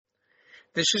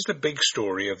This is the big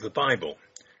story of the Bible.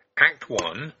 Act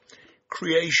 1,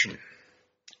 Creation.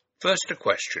 First a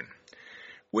question.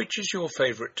 Which is your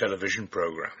favourite television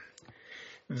programme?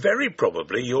 Very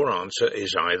probably your answer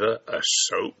is either a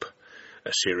soap,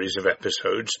 a series of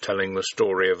episodes telling the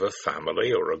story of a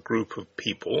family or a group of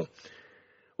people,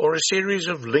 or a series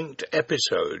of linked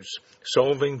episodes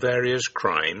solving various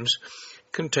crimes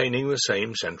containing the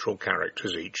same central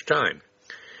characters each time.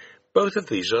 Both of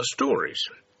these are stories,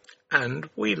 and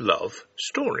we love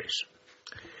stories.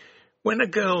 When a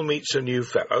girl meets a new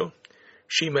fellow,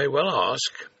 she may well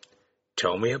ask,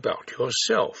 "Tell me about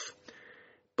yourself,"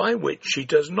 by which she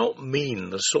does not mean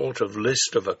the sort of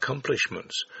list of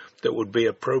accomplishments that would be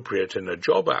appropriate in a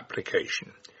job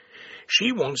application.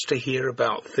 She wants to hear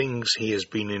about things he has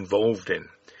been involved in,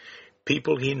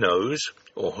 people he knows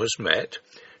or has met,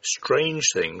 strange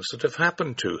things that have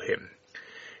happened to him.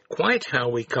 Quite how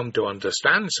we come to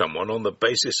understand someone on the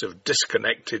basis of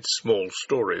disconnected small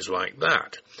stories like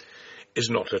that is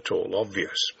not at all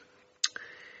obvious.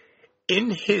 In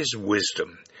his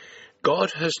wisdom,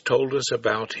 God has told us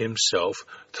about himself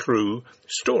through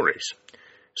stories,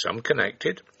 some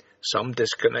connected, some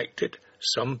disconnected,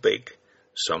 some big,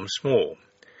 some small.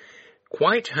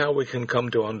 Quite how we can come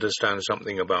to understand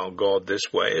something about God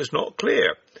this way is not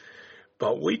clear,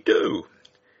 but we do.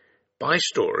 By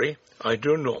story, I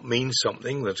do not mean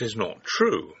something that is not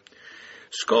true.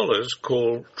 Scholars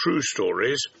call true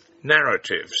stories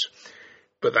narratives,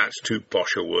 but that's too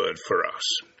posh a word for us.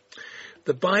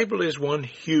 The Bible is one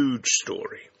huge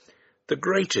story, the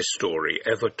greatest story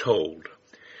ever told,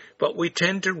 but we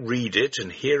tend to read it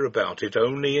and hear about it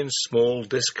only in small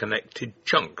disconnected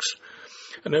chunks,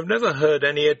 and have never heard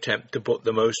any attempt to put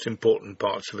the most important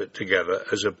parts of it together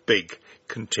as a big,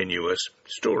 continuous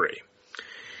story.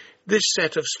 This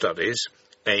set of studies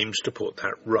aims to put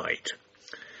that right,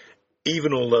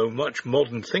 even although much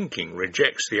modern thinking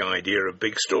rejects the idea of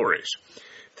big stories,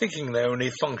 thinking they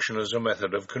only function as a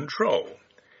method of control.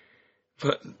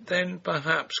 But then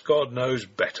perhaps God knows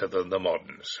better than the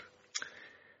moderns.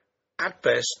 At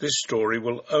best, this story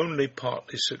will only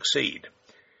partly succeed,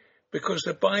 because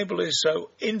the Bible is so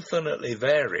infinitely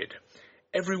varied,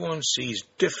 everyone sees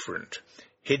different,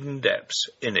 hidden depths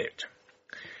in it.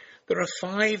 There are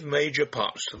 5 major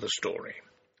parts to the story.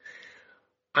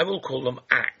 I will call them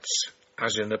acts,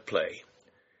 as in a play,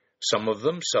 some of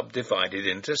them subdivided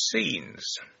into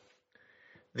scenes.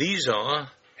 These are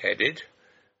headed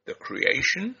the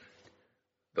creation,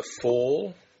 the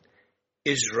fall,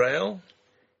 Israel,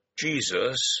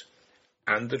 Jesus,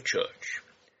 and the church.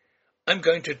 I'm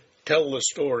going to tell the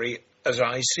story as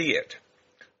I see it.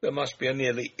 There must be a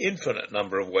nearly infinite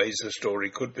number of ways the story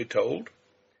could be told.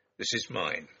 This is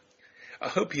mine. I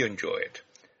hope you enjoy it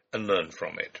and learn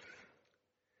from it.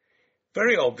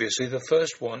 Very obviously, the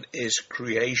first one is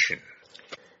creation.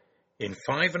 In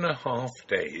 5.5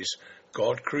 days,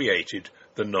 God created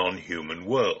the non-human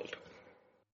world.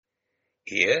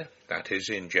 Here, that is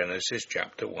in Genesis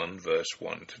chapter 1, verse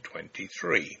 1 to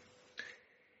 23.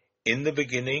 In the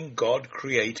beginning, God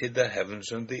created the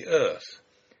heavens and the earth.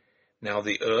 Now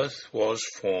the earth was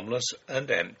formless and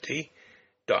empty.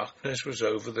 Darkness was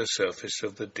over the surface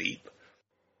of the deep,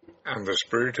 and the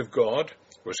Spirit of God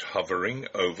was hovering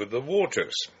over the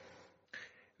waters.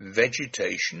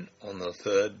 Vegetation on the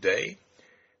 3rd day,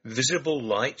 visible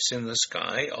lights in the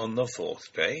sky on the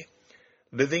 4th day,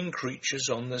 living creatures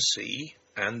on the sea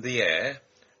and the air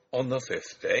on the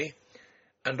 5th day,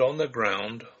 and on the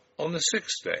ground on the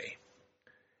 6th day.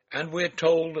 And we're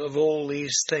told of all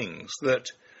these things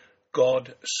that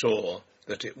God saw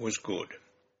that it was good.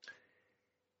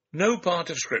 No part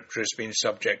of Scripture has been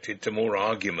subjected to more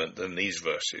argument than these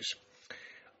verses.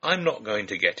 I'm not going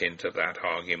to get into that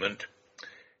argument.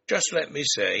 Just let me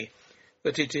say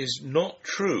that it is not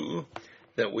true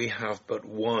that we have but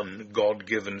one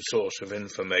God-given source of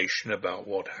information about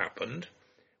what happened.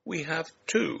 We have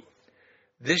 2,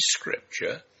 this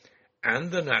Scripture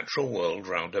and the natural world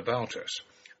round about us,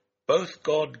 both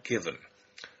God-given,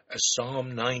 as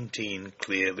Psalm 19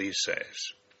 clearly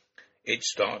says. It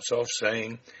starts off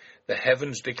saying, "The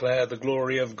heavens declare the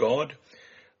glory of God,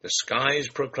 the skies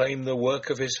proclaim the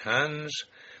work of his hands,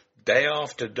 day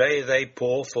after day they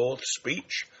pour forth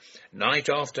speech, night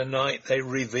after night they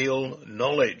reveal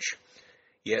knowledge.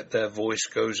 Yet their voice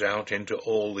goes out into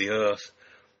all the earth,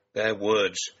 their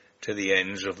words to the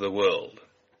ends of the world."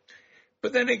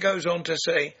 But then it goes on to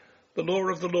say, "The law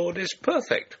of the Lord is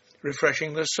perfect,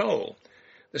 refreshing the soul.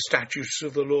 The statutes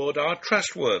of the Lord are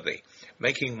trustworthy,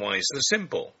 making wise the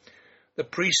simple. The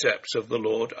precepts of the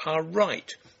Lord are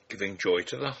right, giving joy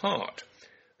to the heart.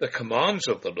 The commands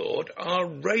of the Lord are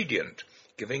radiant,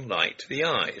 giving light to the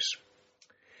eyes."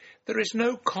 There is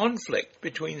no conflict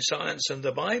between science and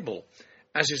the Bible,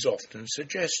 as is often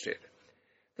suggested.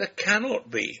 There cannot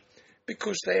be,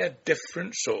 because they are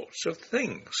different sorts of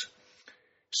things.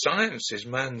 Science is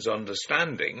man's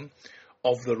understanding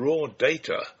of the raw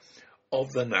data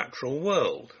of the natural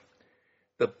world.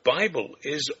 The Bible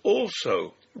is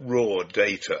also raw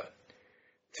data.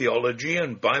 Theology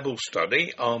and Bible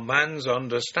study are man's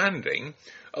understanding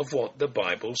of what the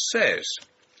Bible says.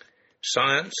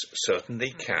 Science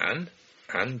certainly can,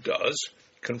 and does,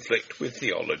 conflict with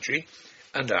theology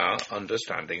and our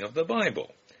understanding of the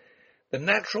Bible. The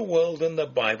natural world and the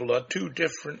Bible are two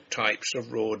different types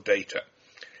of raw data,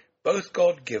 both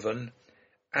God-given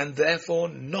and therefore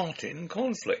not in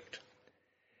conflict.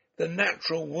 The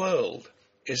natural world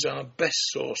is our best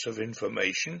source of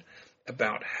information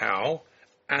about how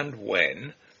and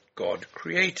when God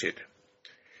created.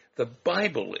 The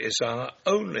Bible is our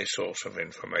only source of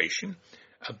information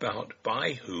about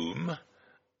by whom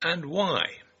and why.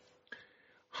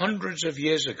 Hundreds of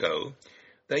years ago,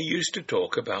 they used to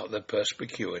talk about the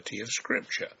perspicuity of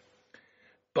Scripture.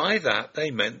 By that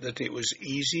they meant that it was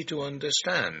easy to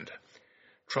understand,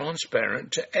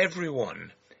 transparent to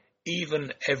everyone,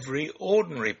 even every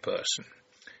ordinary person.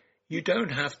 You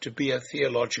don't have to be a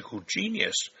theological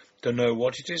genius to know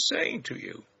what it is saying to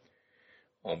you.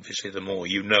 Obviously, the more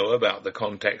you know about the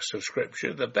context of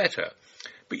Scripture, the better.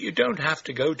 But you don't have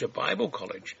to go to Bible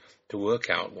college to work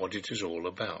out what it is all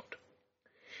about.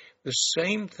 The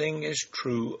same thing is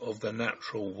true of the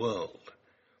natural world.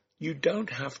 You don't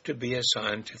have to be a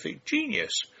scientific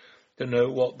genius to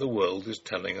know what the world is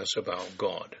telling us about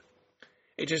God.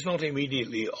 It is not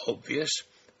immediately obvious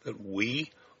that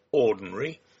we,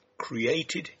 ordinary,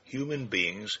 created human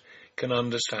beings, can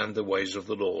understand the ways of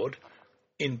the Lord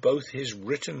in both his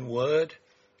written word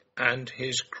and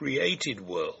his created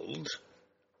world,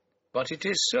 but it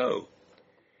is so.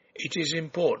 It is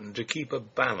important to keep a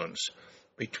balance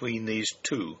between these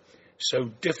two so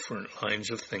different lines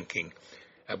of thinking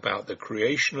about the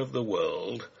creation of the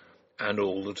world and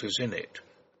all that is in it.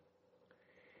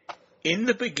 In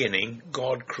the beginning,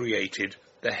 God created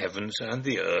the heavens and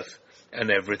the earth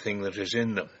and everything that is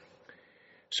in them.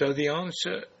 So the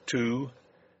answer to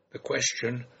the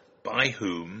question, by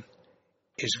whom,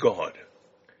 is God.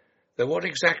 Though what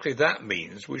exactly that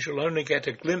means we shall only get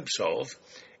a glimpse of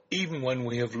even when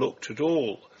we have looked at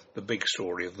all the big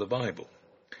story of the Bible.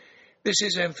 This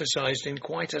is emphasized in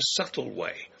quite a subtle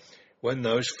way when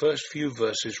those first few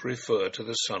verses refer to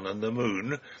the sun and the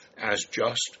moon as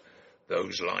just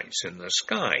those lights in the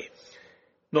sky,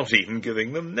 not even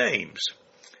giving them names.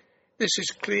 This is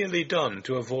clearly done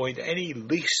to avoid any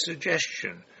least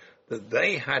suggestion that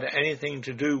they had anything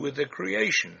to do with the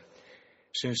creation,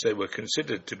 since they were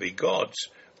considered to be gods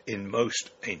in most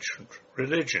ancient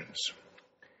religions.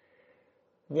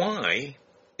 Why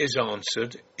is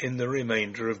answered in the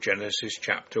remainder of Genesis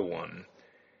chapter 1,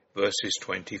 verses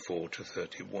 24 to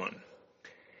 31.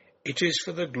 It is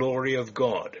for the glory of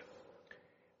God,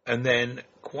 and then,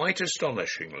 quite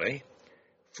astonishingly,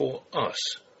 for us,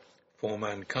 for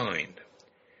mankind.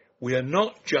 We are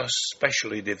not just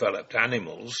specially developed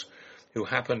animals who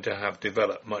happen to have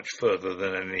developed much further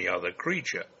than any other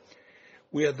creature.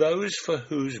 We are those for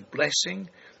whose blessing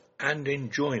and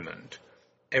enjoyment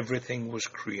everything was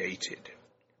created.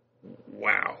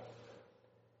 Wow.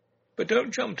 But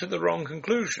don't jump to the wrong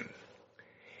conclusion.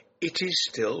 It is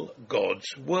still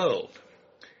God's world.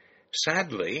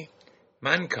 Sadly,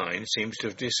 mankind seems to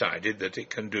have decided that it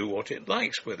can do what it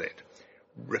likes with it.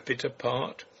 Rip it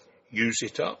apart, use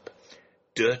it up,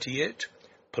 dirty it,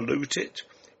 pollute it,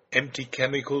 empty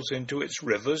chemicals into its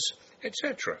rivers,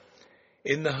 etc.,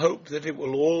 in the hope that it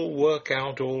will all work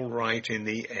out all right in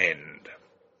the end.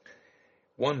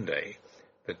 One day,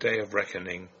 the day of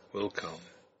reckoning will come.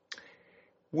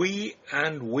 We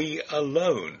and we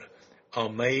alone are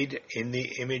made in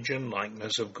the image and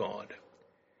likeness of God.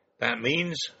 That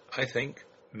means, I think,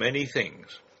 many things.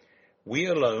 We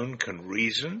alone can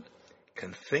reason,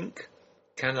 can think,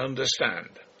 can understand.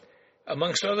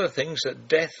 Amongst other things, that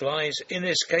death lies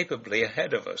inescapably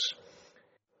ahead of us.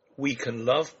 We can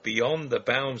love beyond the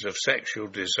bounds of sexual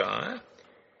desire,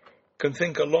 can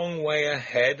think a long way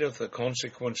ahead of the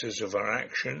consequences of our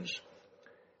actions,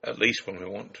 at least when we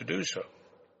want to do so.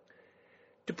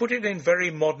 To put it in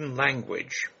very modern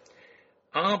language,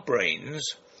 our brains,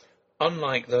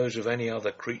 unlike those of any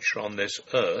other creature on this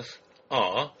earth,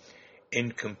 are,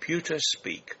 in computer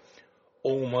speak,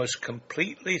 almost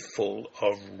completely full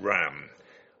of RAM,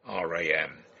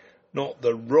 R-A-M, not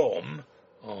the ROM,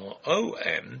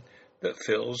 R-O-M, that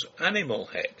fills animal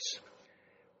heads.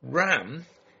 RAM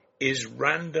is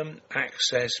random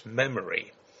access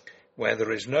memory, where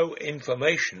there is no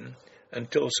information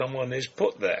until someone is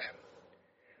put there.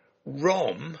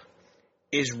 ROM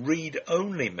is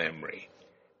read-only memory,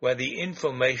 where the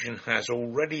information has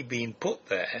already been put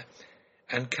there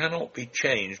and cannot be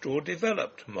changed or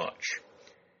developed much.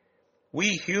 We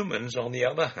humans, on the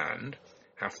other hand,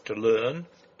 have to learn,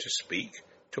 to speak,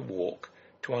 to walk,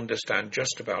 to understand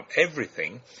just about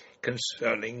everything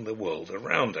concerning the world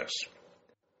around us.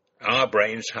 Our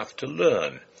brains have to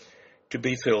learn, to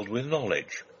be filled with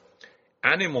knowledge.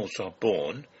 Animals are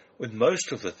born with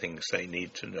most of the things they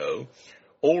need to know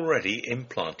already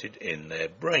implanted in their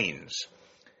brains.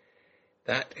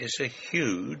 That is a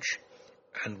huge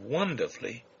and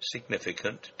wonderfully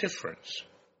significant difference.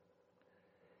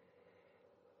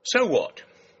 So what?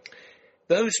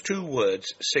 Those two words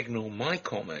signal my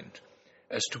comment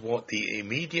as to what the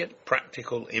immediate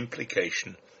practical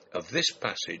implication of this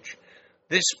passage,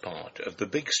 this part of the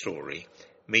big story,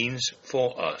 means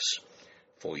for us,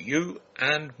 for you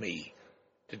and me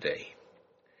today.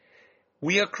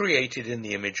 We are created in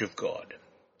the image of God.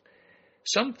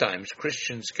 Sometimes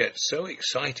Christians get so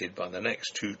excited by the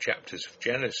next 2 chapters of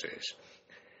Genesis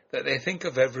that they think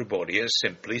of everybody as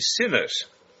simply sinners,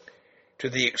 to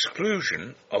the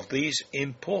exclusion of these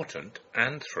important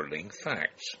and thrilling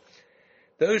facts.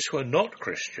 Those who are not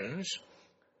Christians,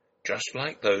 just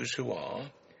like those who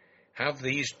are, have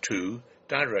these two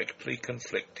directly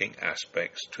conflicting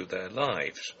aspects to their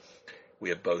lives.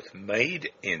 We are both made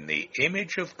in the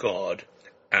image of God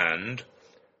and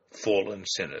fallen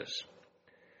sinners.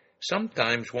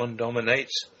 Sometimes one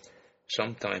dominates,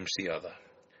 sometimes the other.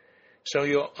 So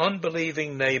your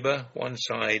unbelieving neighbour, one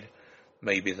side,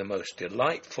 may be the most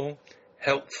delightful,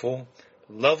 helpful,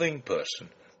 loving person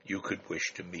you could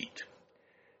wish to meet.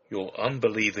 Your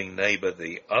unbelieving neighbour,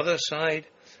 the other side,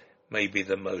 may be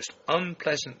the most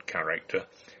unpleasant character,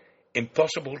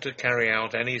 impossible to carry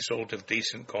out any sort of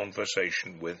decent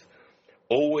conversation with,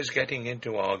 always getting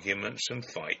into arguments and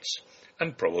fights,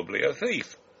 and probably a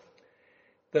thief.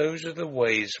 Those are the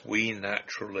ways we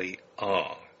naturally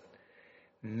are.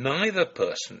 Neither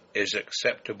person is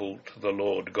acceptable to the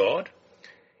Lord God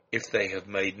if they have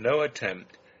made no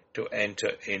attempt to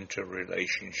enter into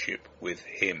relationship with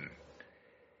Him.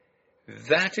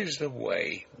 That is the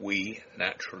way we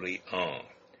naturally are.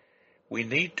 We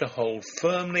need to hold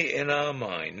firmly in our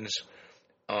minds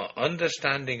our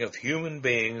understanding of human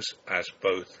beings as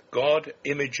both God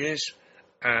images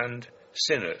and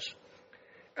sinners,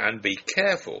 and be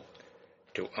careful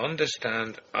to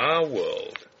understand our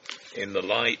world in the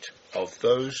light of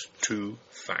those two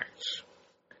facts.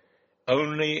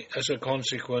 Only as a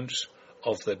consequence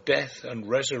of the death and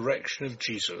resurrection of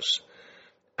Jesus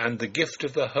and the gift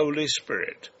of the Holy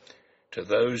Spirit to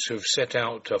those who have set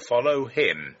out to follow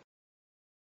Him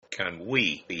can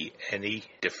we be any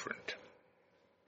different.